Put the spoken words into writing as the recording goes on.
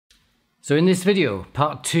So in this video,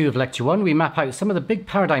 part 2 of lecture 1, we map out some of the big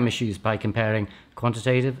paradigm issues by comparing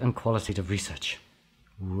quantitative and qualitative research.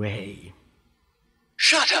 Way.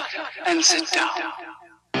 Shut up and sit down.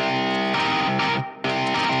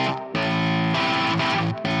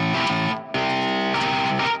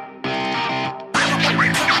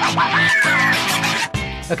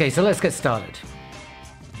 Okay, so let's get started.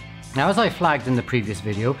 Now, as I flagged in the previous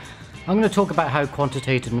video, I'm going to talk about how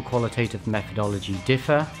quantitative and qualitative methodology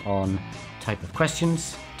differ on type of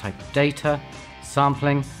questions, type of data,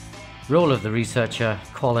 sampling, role of the researcher,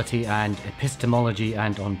 quality, and epistemology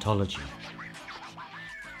and ontology.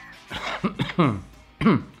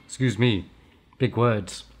 Excuse me, big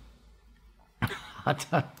words. It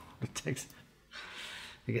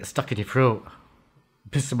gets stuck in your throat.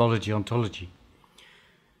 Epistemology, ontology.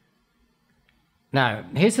 Now,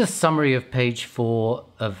 here's a summary of page 4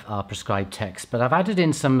 of our prescribed text, but I've added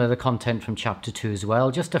in some of the content from chapter 2 as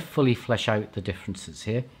well, just to fully flesh out the differences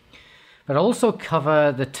here. But I'll also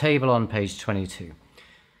cover the table on page 22.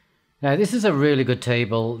 Now, this is a really good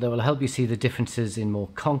table that will help you see the differences in more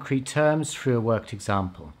concrete terms through a worked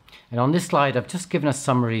example. And on this slide, I've just given a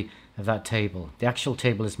summary of that table. The actual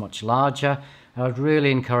table is much larger. I would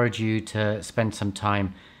really encourage you to spend some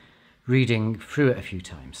time reading through it a few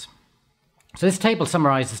times. So this table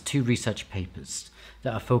summarizes 2 research papers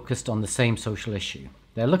that are focused on the same social issue.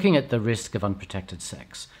 They're looking at the risk of unprotected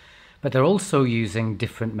sex, but they're also using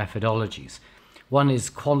different methodologies. One is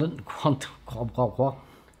quantitative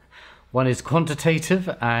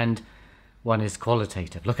and one is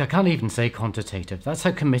qualitative. Look, I can't even say quantitative. That's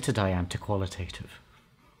how committed I am to qualitative.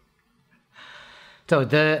 So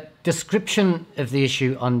the description of the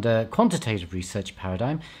issue under quantitative research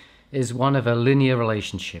paradigm is one of a linear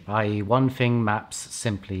relationship, i.e. one thing maps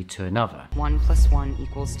simply to another. 1 + 1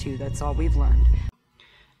 = 2, that's all we've learned.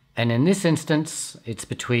 And in this instance, it's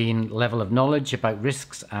between level of knowledge about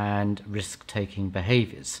risks and risk-taking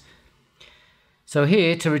behaviors. So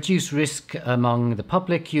here, to reduce risk among the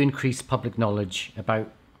public, you increase public knowledge about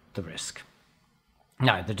the risk.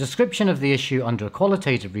 Now, the description of the issue under a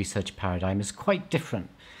qualitative research paradigm is quite different.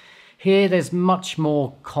 Here, there's much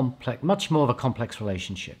more of a complex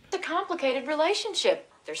relationship. It's a complicated relationship.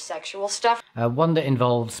 There's sexual stuff. One that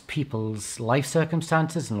involves people's life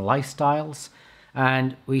circumstances and lifestyles.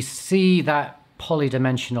 And we see that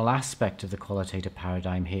polydimensional aspect of the qualitative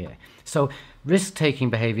paradigm here. So risk-taking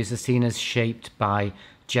behaviors are seen as shaped by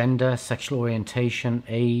gender, sexual orientation,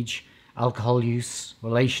 age, alcohol use,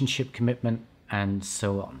 relationship commitment, and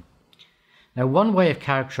so on. Now, one way of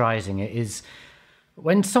characterizing it is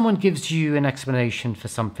when someone gives you an explanation for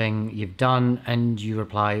something you've done and you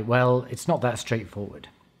reply, well, it's not that straightforward.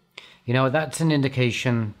 You know, that's an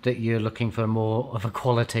indication that you're looking for more of a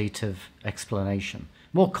qualitative explanation,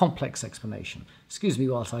 more complex explanation. Excuse me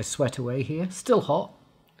whilst I sweat away here. Still hot,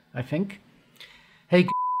 I think. Hey,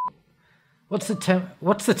 what's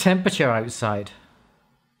the temperature outside?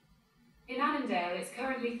 In Annandale, it's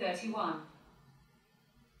currently 31.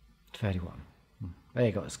 31. There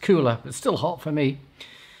you go. It's cooler, but still hot for me.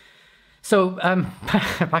 So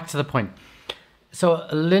back to the point. So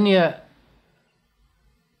linear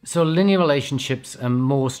relationships are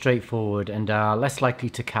more straightforward and are less likely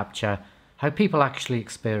to capture how people actually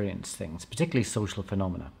experience things, particularly social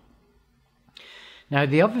phenomena. Now,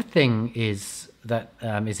 the other thing is that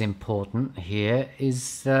is important here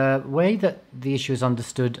is the way that the issue is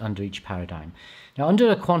understood under each paradigm. Now, under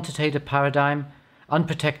a quantitative paradigm,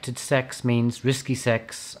 unprotected sex means risky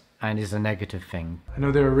sex and is a negative thing. I know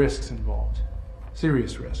there are risks involved,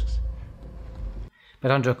 serious risks. But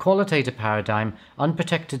under a qualitative paradigm,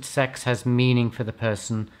 unprotected sex has meaning for the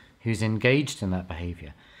person who's engaged in that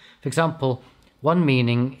behavior. For example, one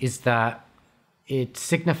meaning is that it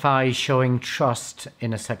signifies showing trust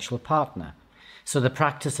in a sexual partner. So the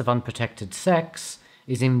practice of unprotected sex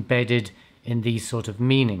is embedded in these sort of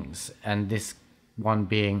meanings, and this one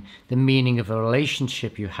being the meaning of a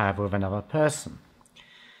relationship you have with another person.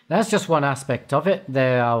 That's just one aspect of it.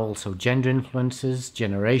 There are also gender influences,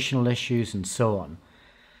 generational issues, and so on.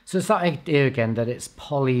 So it's that idea again that it's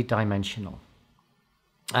polydimensional.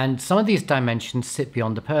 And some of these dimensions sit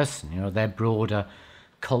beyond the person, you know, they're broader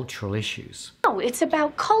cultural issues. No, it's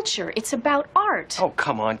about culture, it's about art. Oh,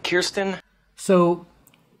 come on, Kirsten. So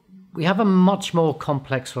we have a much more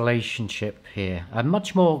complex relationship here, a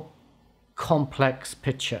much more complex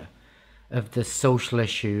picture of the social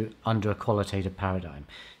issue under a qualitative paradigm.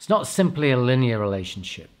 It's not simply a linear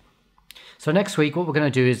relationship. So next week, what we're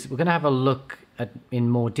going to do is we're going to have a look at, in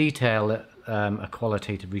more detail at a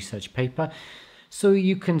qualitative research paper, so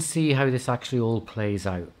you can see how this actually all plays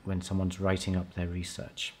out when someone's writing up their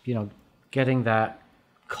research. You know, getting that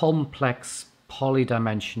complex,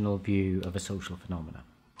 polydimensional view of a social phenomenon.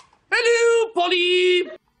 Hello, Polly!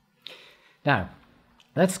 Now,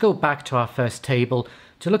 let's go back to our first table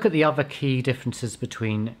to look at the other key differences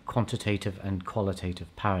between quantitative and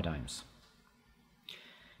qualitative paradigms.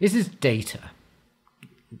 This is data.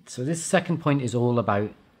 So this second point is all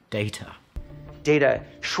about data. Data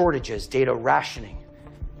shortages, data rationing,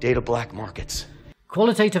 data black markets.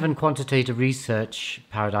 Qualitative and quantitative research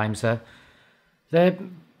paradigms they're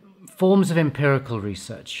forms of empirical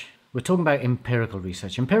research. We're talking about empirical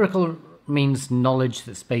research. Empirical means knowledge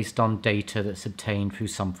that's based on data that's obtained through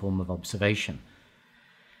some form of observation.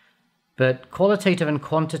 But qualitative and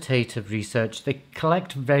quantitative research, they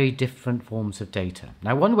collect very different forms of data.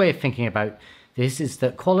 Now, one way of thinking about this is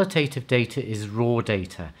that qualitative data is raw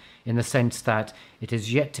data in the sense that it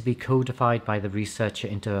is yet to be codified by the researcher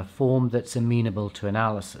into a form that's amenable to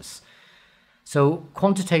analysis. So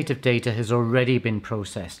quantitative data has already been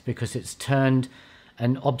processed because it's turned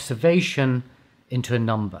an observation into a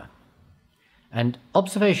number. And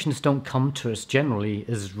observations don't come to us generally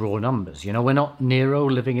as raw numbers. You know, we're not Neo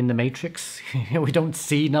living in the Matrix. We don't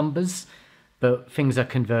see numbers, but things are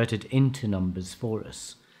converted into numbers for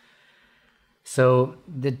us. So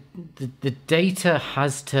the data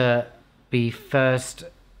has to be first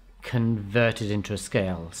converted into a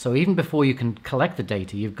scale. So even before you can collect the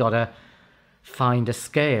data, you've got to find a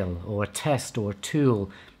scale or a test or a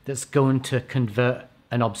tool that's going to convert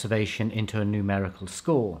an observation into a numerical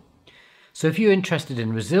score. So if you're interested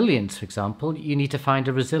in resilience, for example, you need to find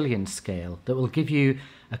a resilience scale that will give you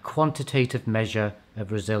a quantitative measure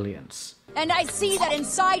of resilience. And I see that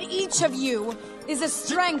inside each of you is a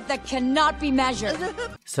strength that cannot be measured.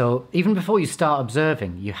 So even before you start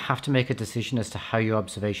observing, you have to make a decision as to how your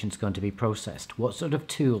observation is going to be processed. What sort of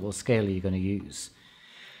tool or scale are you going to use?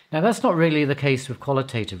 Now, that's not really the case with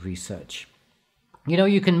qualitative research. You know,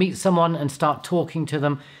 you can meet someone and start talking to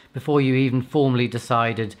them before you even formally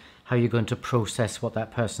decided how you're going to process what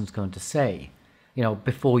that person's going to say. You know,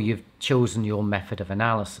 before you've chosen your method of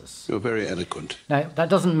analysis. You're very eloquent. Now, that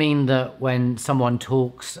doesn't mean that when someone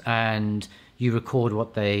talks and you record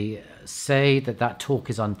what they say, that talk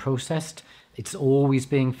is unprocessed. It's always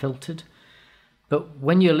being filtered. But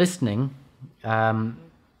when you're listening, when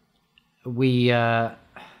we're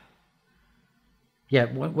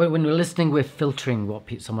listening, we're filtering what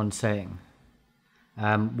someone's saying.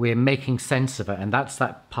 We're making sense of it, and that's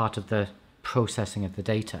that part of the processing of the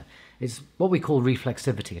data. It's what we call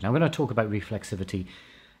reflexivity, and I'm going to talk about reflexivity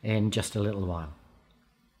in just a little while.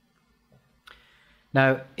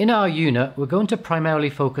 Now, in our unit, we're going to primarily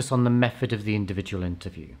focus on the method of the individual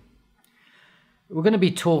interview. We're going to be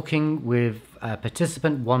talking with a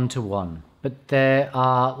participant one-to-one, but there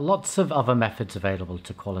are lots of other methods available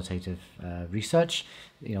to qualitative research,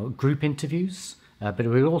 you know, group interviews, but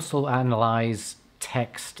we also analyze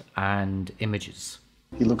text and images.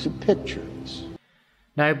 He looks at pictures.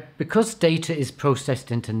 Now, because data is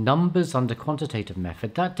processed into numbers under quantitative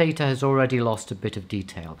method, that data has already lost a bit of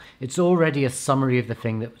detail. It's already a summary of the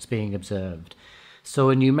thing that's being observed. So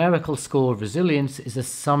a numerical score of resilience is a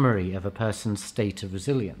summary of a person's state of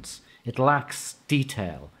resilience. It lacks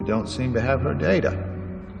detail. You don't seem to have her data.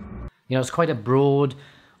 You know, it's quite a broad,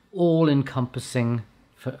 all-encompassing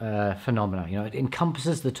phenomena. You know, it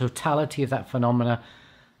encompasses the totality of that phenomena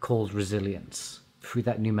called resilience through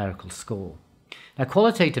that numerical score. Now,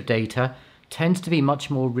 qualitative data tends to be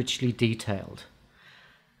much more richly detailed.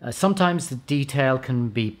 Sometimes the detail can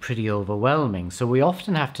be pretty overwhelming, so we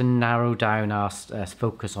often have to narrow down our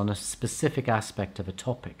focus on a specific aspect of a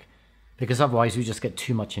topic, because otherwise we just get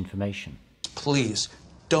too much information. Please,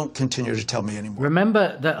 don't continue to tell me anymore.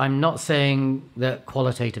 Remember that I'm not saying that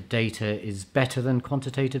qualitative data is better than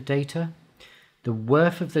quantitative data. The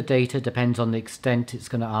worth of the data depends on the extent it's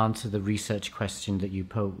going to answer the research question that you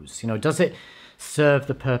pose. You know, does it serve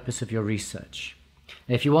the purpose of your research?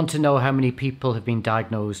 If you want to know how many people have been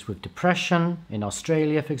diagnosed with depression in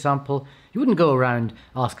Australia, for example, you wouldn't go around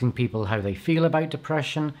asking people how they feel about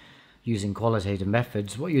depression using qualitative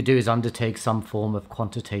methods. What you do is undertake some form of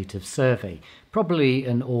quantitative survey, probably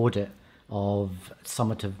an audit of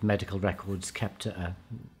summative medical records kept at a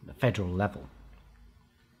federal level.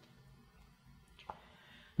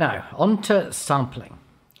 Now, on to sampling.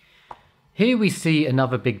 Here we see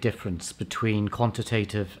another big difference between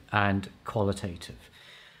quantitative and qualitative.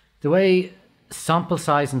 The way sample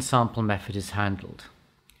size and sample method is handled.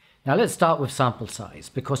 Now let's start with sample size,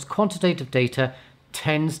 because quantitative data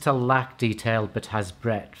tends to lack detail but has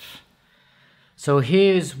breadth. So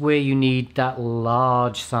here's where you need that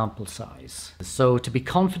large sample size. So to be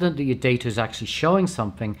confident that your data is actually showing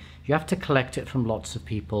something, you have to collect it from lots of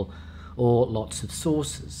people or lots of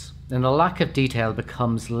sources. And the lack of detail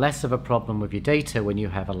becomes less of a problem with your data when you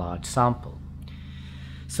have a large sample.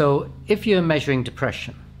 So if you're measuring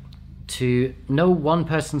depression, to know one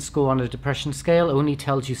person's score on a depression scale only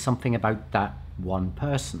tells you something about that one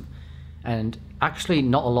person, and actually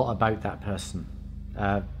not a lot about that person,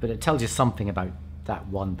 but it tells you something about that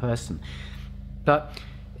one person. But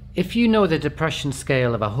if you know the depression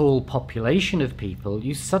scale of a whole population of people,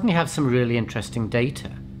 you suddenly have some really interesting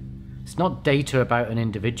data. It's not data about an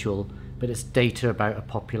individual, but it's data about a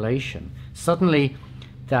population. Suddenly,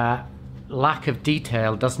 that lack of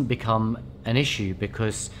detail doesn't become an issue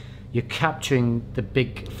because you're capturing the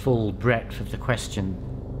big, full breadth of the question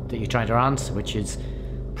that you're trying to answer, which is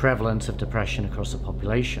prevalence of depression across a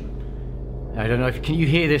population. I don't know if can you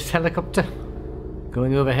hear this helicopter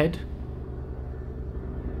going overhead?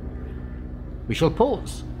 We shall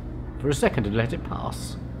pause for a second and let it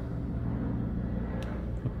pass.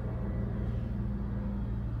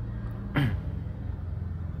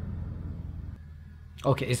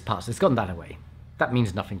 Okay, it's passed. It's gone that away. That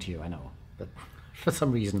means nothing to you, I know. But for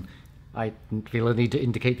some reason, I feel I need to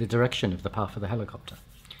indicate the direction of the path of the helicopter.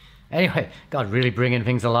 Anyway, God, really bringing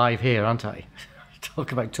things alive here, aren't I?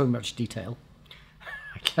 Talk about too much detail.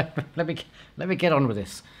 let me get on with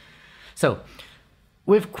this. So,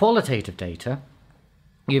 with qualitative data,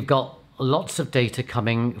 you've got lots of data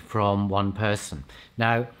coming from one person.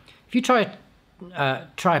 Now, if you try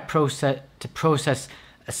to process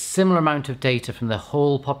a similar amount of data from the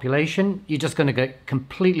whole population, you're just going to get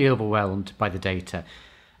completely overwhelmed by the data.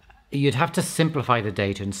 You'd have to simplify the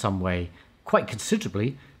data in some way, quite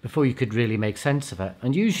considerably, before you could really make sense of it.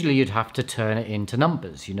 And usually you'd have to turn it into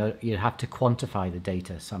numbers. You know, you'd have to quantify the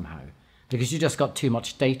data somehow, because you just got too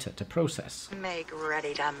much data to process. Make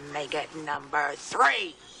ready to make it number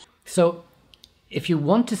 3. So if you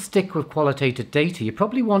want to stick with qualitative data, you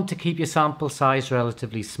probably want to keep your sample size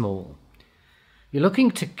relatively small. You're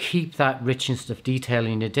looking to keep that richness of detail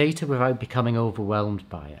in your data without becoming overwhelmed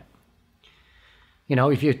by it. You know,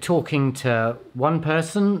 if you're talking to one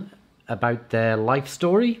person about their life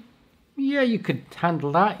story, yeah, you could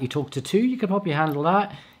handle that. You talk to 2, you could probably handle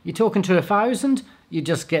that. You're talking to 1,000, you're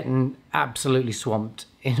just getting absolutely swamped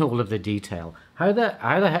in all of the detail. How the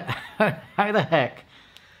heck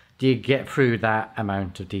do you get through that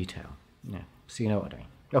amount of detail? Yeah, so you know what I mean.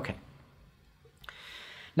 Okay.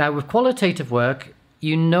 Now, with qualitative work,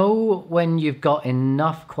 you know when you've got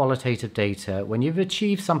enough qualitative data, when you've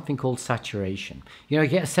achieved something called saturation. You know, you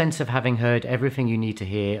get a sense of having heard everything you need to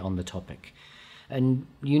hear on the topic. And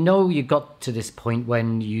you know you got to this point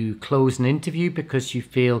when you close an interview because you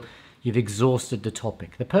feel you've exhausted the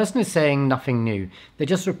topic. The person is saying nothing new. They're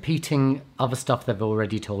just repeating other stuff they've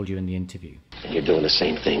already told you in the interview. And you're doing the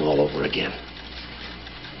same thing all over again.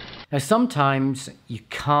 Now, sometimes you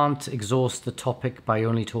can't exhaust the topic by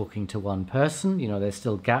only talking to one person. You know, there's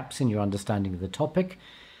still gaps in your understanding of the topic.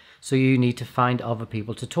 So you need to find other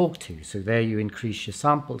people to talk to. So there you increase your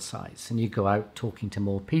sample size and you go out talking to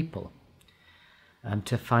more people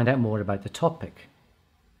to find out more about the topic.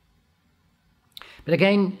 But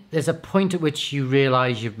again, there's a point at which you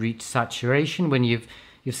realize you've reached saturation when you've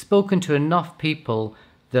spoken to enough people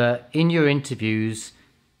that in your interviews,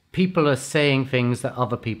 people are saying things that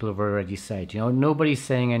other people have already said. You know, nobody's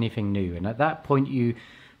saying anything new. And at that point, you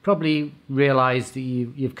probably realize that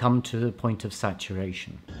you've come to the point of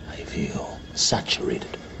saturation. I feel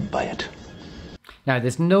saturated by it. Now,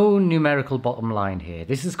 there's no numerical bottom line here.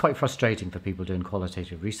 This is quite frustrating for people doing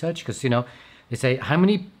qualitative research because, you know, they say, how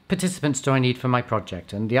many participants do I need for my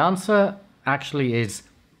project? And the answer actually is,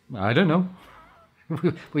 I don't know.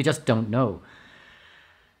 We just don't know.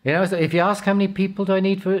 You know, so if you ask how many people do I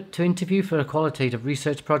need to interview for a qualitative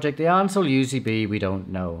research project, the answer will usually be, we don't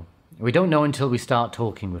know. We don't know until we start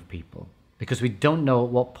talking with people, because we don't know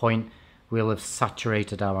at what point we'll have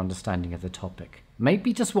saturated our understanding of the topic.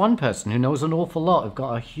 Maybe just one person who knows an awful lot, who've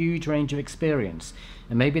got a huge range of experience,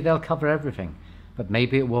 and maybe they'll cover everything, but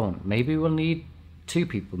maybe it won't. Maybe we'll need 2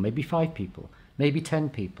 people, maybe 5 people, maybe 10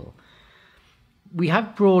 people. We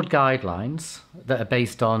have broad guidelines that are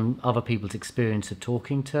based on other people's experience of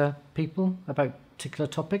talking to people about particular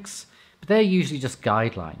topics, but they're usually just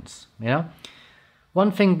guidelines, you know?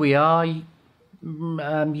 One thing we are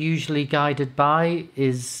usually guided by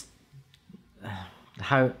is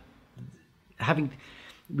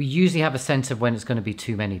we usually have a sense of when it's going to be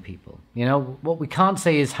too many people. You know, what we can't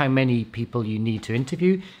say is how many people you need to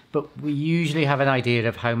interview, but we usually have an idea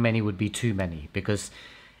of how many would be too many, because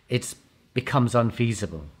it's becomes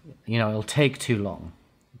unfeasible. You know, it'll take too long.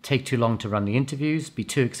 It'll take too long to run the interviews, be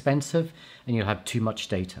too expensive, and you'll have too much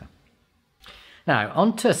data. Now,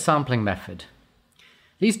 on to a sampling method.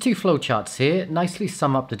 These two flowcharts here nicely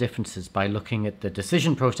sum up the differences by looking at the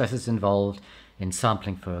decision processes involved in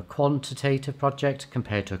sampling for a quantitative project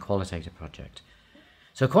compared to a qualitative project.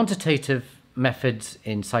 So quantitative methods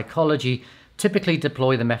in psychology typically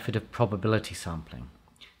deploy the method of probability sampling.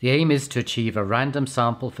 The aim is to achieve a random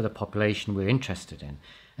sample for the population we're interested in.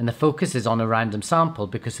 And the focus is on a random sample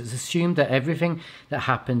because it's assumed that everything that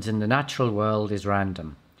happens in the natural world is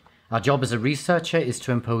random. Our job as a researcher is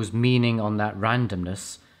to impose meaning on that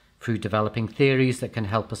randomness through developing theories that can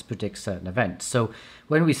help us predict certain events. So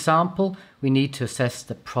when we sample, we need to assess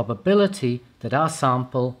the probability that our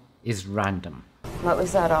sample is random. What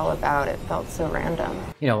was that all about? It felt so random.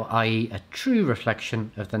 I.e. a true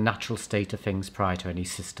reflection of the natural state of things prior to any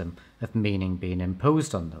system of meaning being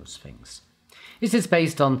imposed on those things. This is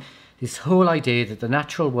based on this whole idea that the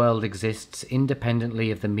natural world exists independently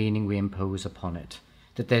of the meaning we impose upon it,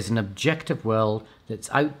 that there's an objective world that's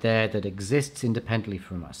out there that exists independently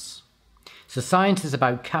from us. So science is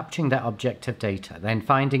about capturing that objective data, then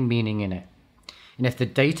finding meaning in it. And if the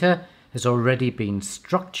data has already been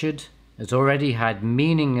structured, has already had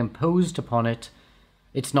meaning imposed upon it,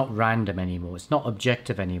 it's not random anymore, it's not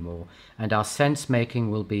objective anymore, and our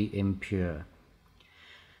sense-making will be impure.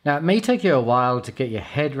 Now, it may take you a while to get your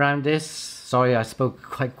head around this. Sorry, I spoke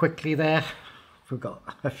quite quickly there. We've got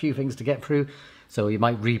a few things to get through, so you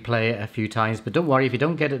might replay it a few times, but don't worry, if you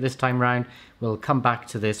don't get it this time round, we'll come back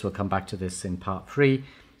to this. We'll come back to this in part 3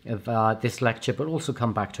 of this lecture, but also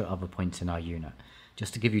come back to other points in our unit,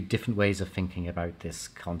 just to give you different ways of thinking about this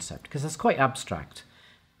concept, because it's quite abstract,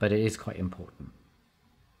 but it is quite important.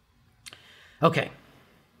 Okay,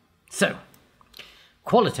 so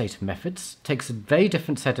qualitative methods takes a very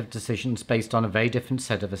different set of decisions based on a very different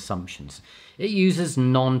set of assumptions. It uses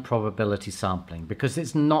non-probability sampling because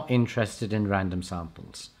it's not interested in random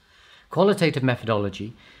samples. Qualitative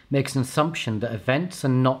methodology makes an assumption that events are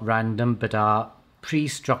not random but are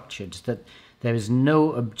pre-structured, that there is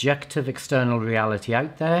no objective external reality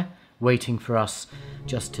out there waiting for us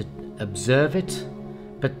just to observe it,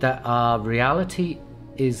 but that our reality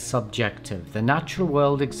is subjective. The natural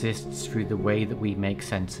world exists through the way that we make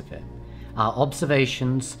sense of it. Our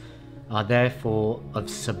observations are therefore of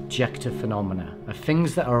subjective phenomena, of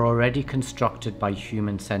things that are already constructed by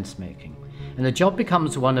human sense-making. And the job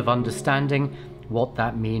becomes one of understanding what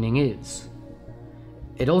that meaning is.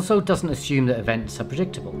 It also doesn't assume that events are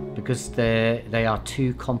predictable, because they are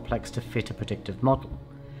too complex to fit a predictive model.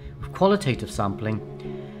 With qualitative sampling,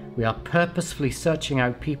 we are purposefully searching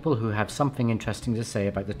out people who have something interesting to say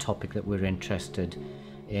about the topic that we're interested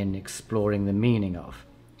in exploring the meaning of.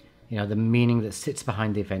 The meaning that sits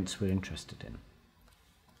behind the events we're interested in.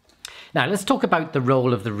 Now, let's talk about the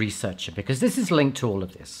role of the researcher, because this is linked to all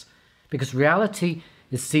of this. Because reality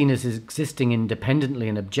is seen as existing independently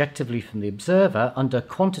and objectively from the observer, under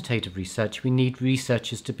quantitative research, we need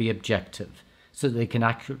researchers to be objective so that they can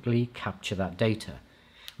accurately capture that data.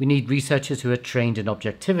 We need researchers who are trained in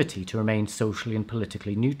objectivity to remain socially and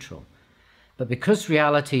politically neutral. But because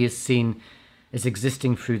reality is seen as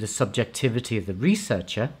existing through the subjectivity of the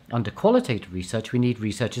researcher, under qualitative research, we need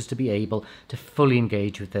researchers to be able to fully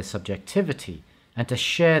engage with their subjectivity and to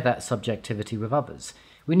share that subjectivity with others.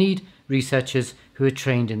 We need researchers who are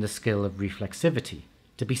trained in the skill of reflexivity,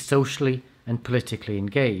 to be socially and politically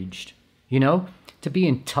engaged. To be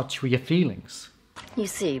in touch with your feelings. You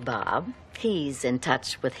see, Bob, he's in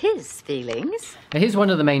touch with his feelings. Now, here's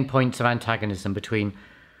one of the main points of antagonism between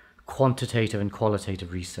quantitative and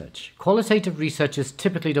qualitative research. Qualitative researchers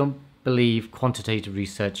typically don't believe quantitative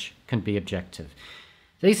research can be objective.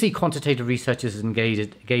 They see quantitative researchers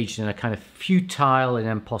engaged in a kind of futile and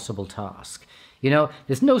impossible task.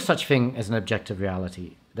 There's no such thing as an objective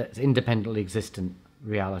reality, that's independently existent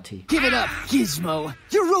reality. Give it up, Gizmo.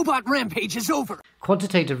 Your robot rampage is over.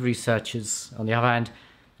 Quantitative researchers, on the other hand,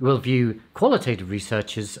 will view qualitative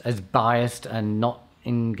researchers as biased and not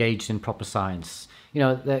engaged in proper science.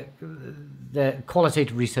 The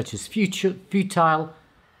qualitative research is futile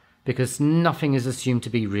because nothing is assumed to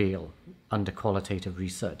be real under qualitative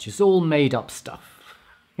research. It's all made up stuff.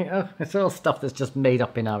 It's all stuff that's just made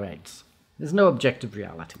up in our heads. There's no objective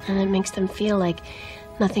reality. And it makes them feel like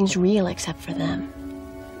nothing's real except for them.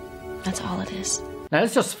 That's all it is. Now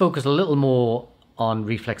let's just focus a little more on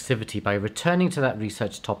reflexivity by returning to that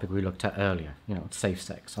research topic we looked at earlier. Safe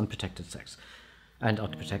sex, unprotected sex. And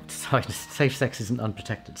unprotected, sorry, safe sex isn't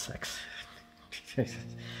unprotected sex.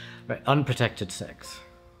 Right, unprotected sex.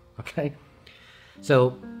 Okay?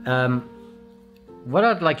 So, what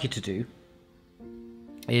I'd like you to do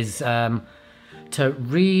is to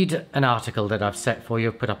read an article that I've set for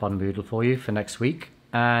you, put up on Moodle for you for next week.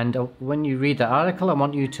 And when you read that article, I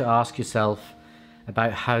want you to ask yourself,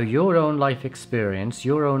 about how your own life experience,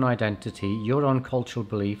 your own identity, your own cultural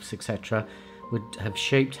beliefs, etc., would have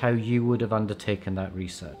shaped how you would have undertaken that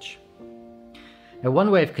research. Now,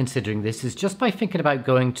 one way of considering this is just by thinking about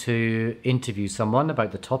going to interview someone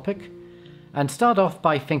about the topic, and start off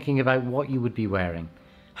by thinking about what you would be wearing.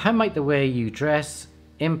 How might the way you dress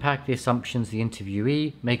impact the assumptions the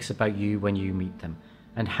interviewee makes about you when you meet them?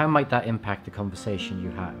 And how might that impact the conversation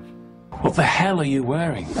you have? What the hell are you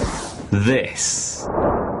wearing? This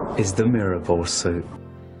is the mirror ball suit.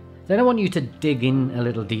 Then I want you to dig in a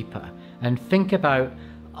little deeper and think about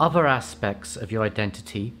other aspects of your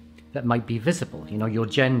identity that might be visible. You know, your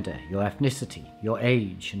gender, your ethnicity, your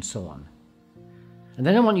age, and so on. And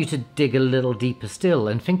then I want you to dig a little deeper still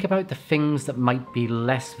and think about the things that might be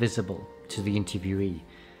less visible to the interviewee,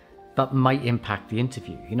 but might impact the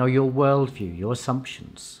interview. You know, your worldview, your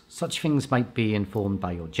assumptions. Such things might be informed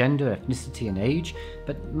by your gender, ethnicity, and age,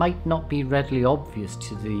 but might not be readily obvious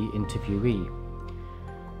to the interviewee.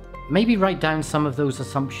 Maybe write down some of those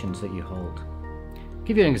assumptions that you hold. I'll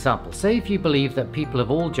give you an example. Say if you believe that people of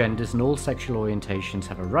all genders and all sexual orientations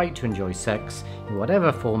have a right to enjoy sex in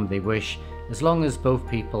whatever form they wish, as long as both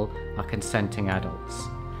people are consenting adults.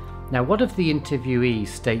 Now, what if the interviewee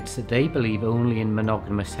states that they believe only in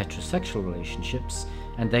monogamous heterosexual relationships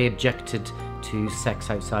and they objected to sex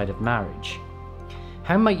outside of marriage?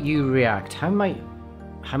 How might you react? How might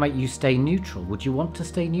you stay neutral? Would you want to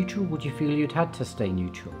stay neutral? Would you feel you'd had to stay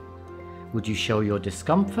neutral? Would you show your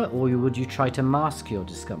discomfort, or would you try to mask your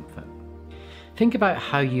discomfort? Think about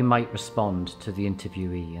how you might respond to the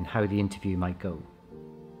interviewee and how the interview might go.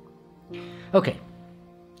 Okay,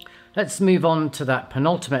 let's move on to that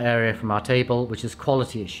penultimate area from our table, which is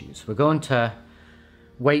quality issues. We're going to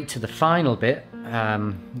wait to the final bit,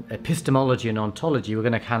 epistemology and ontology. We're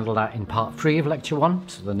going to handle that in part 3 of lecture 1,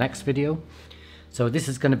 so the next video. So this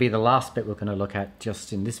is going to be the last bit we're going to look at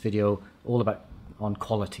just in this video, all about on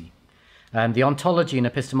quality. The ontology and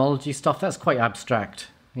epistemology stuff, that's quite abstract.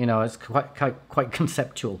 You know, it's quite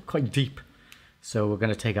conceptual, quite deep. So we're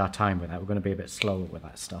going to take our time with that. We're going to be a bit slower with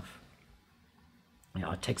that stuff. You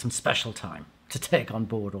know, it takes some special time to take on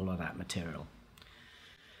board all of that material.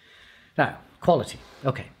 Now, quality.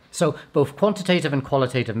 Okay, so both quantitative and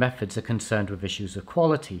qualitative methods are concerned with issues of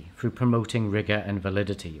quality through promoting rigor and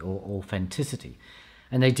validity, or authenticity.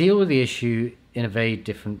 And they deal with the issue in very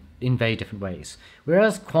different ways.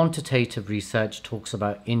 Whereas quantitative research talks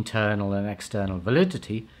about internal and external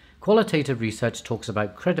validity, qualitative research talks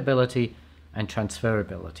about credibility and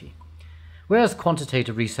transferability. Whereas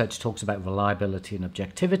quantitative research talks about reliability and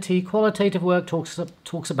objectivity, qualitative work talks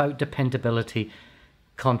about dependability,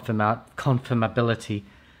 confirmability,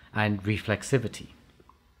 and reflexivity.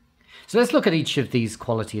 So let's look at each of these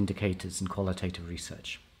quality indicators in qualitative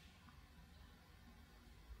research.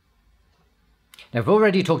 Now, we've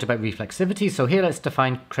already talked about reflexivity, so here let's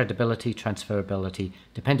define credibility, transferability,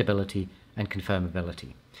 dependability, and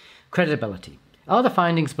confirmability. Credibility. Are the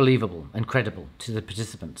findings believable and credible to the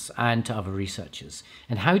participants and to other researchers?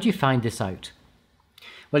 And how do you find this out?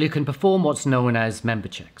 Well, you can perform what's known as member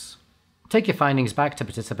checks. Take your findings back to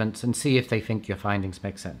participants and see if they think your findings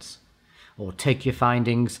make sense. Or take your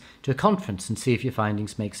findings to a conference and see if your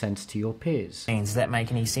findings make sense to your peers. Does that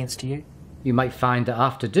make any sense to you? You might find that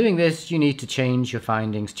after doing this, you need to change your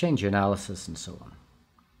findings, change your analysis, and so on.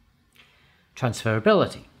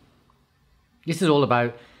 Transferability. This is all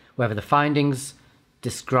about whether the findings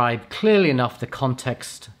describe clearly enough the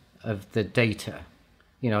context of the data,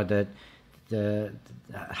 you know,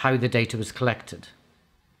 how the data was collected,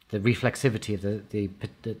 the reflexivity of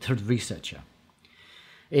the researcher.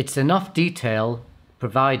 It's enough detail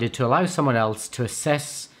provided to allow someone else to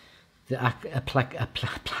assess the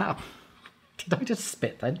Did I just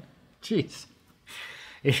spit then? Jeez.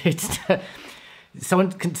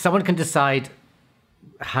 Someone can decide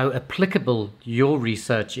how applicable your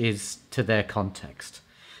research is to their context.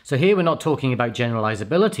 So here we're not talking about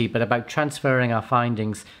generalizability, but about transferring our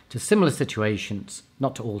findings to similar situations,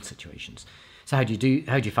 not to all situations. So how do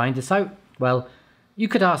you find this out? Well, you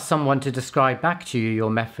could ask someone to describe back to you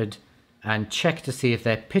your method and check to see if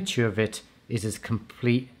their picture of it is as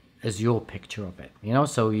complete as your picture of it. You know,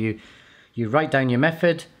 so you write down your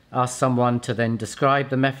method, ask someone to then describe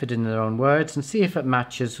the method in their own words and see if it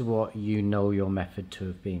matches what you know your method to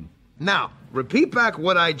have been. Now, repeat back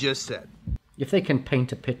what I just said. If they can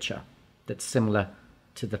paint a picture that's similar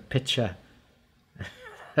to the picture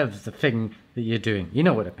of the thing that you're doing, you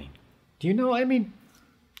know what I mean. Do you know what I mean?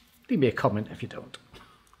 Leave me a comment if you don't.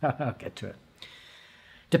 I'll get to it.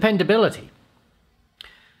 Dependability.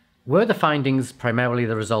 Were the findings primarily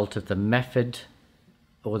the result of the method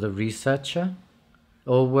or the researcher?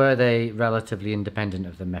 or were they relatively independent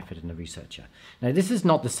of the method and the researcher? Now, this is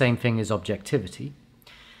not the same thing as objectivity,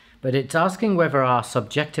 but it's asking whether our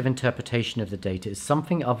subjective interpretation of the data is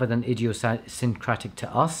something other than idiosyncratic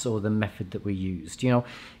to us or the method that we used. You know,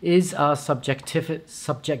 is our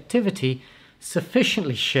subjectivity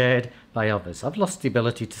sufficiently shared by others? I've lost the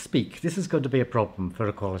ability to speak. This is going to be a problem for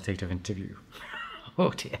a qualitative interview. Oh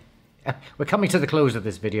dear. We're coming to the close of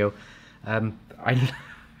this video. I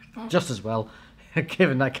just as well,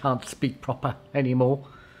 given I can't speak proper anymore.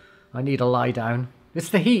 I need a lie down. It's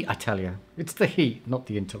the heat, I tell you. It's the heat, not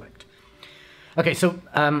the intellect. Okay, so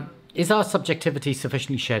is our subjectivity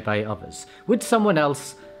sufficiently shared by others? Would someone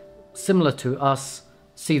else, similar to us,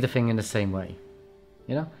 see the thing in the same way?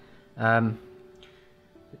 You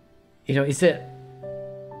know, is it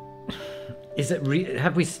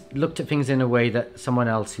have we looked at things in a way that someone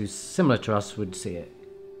else who's similar to us would see it?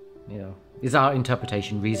 You know, is our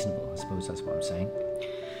interpretation reasonable? I suppose that's what I'm saying.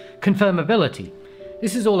 Confirmability.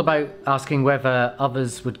 This is all about asking whether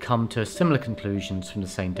others would come to similar conclusions from the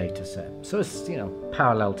same data set. So it's, you know,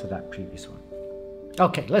 parallel to that previous one.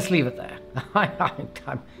 Okay, let's leave it there.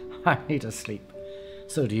 I need to sleep.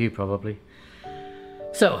 So do you probably.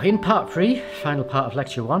 So in part 3, final part of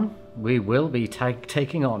lecture 1, we will be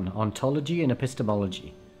taking on ontology and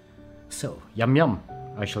epistemology. So, yum yum.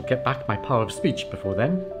 I shall get back my power of speech before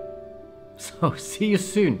then. So see you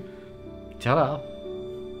soon. Ta-da.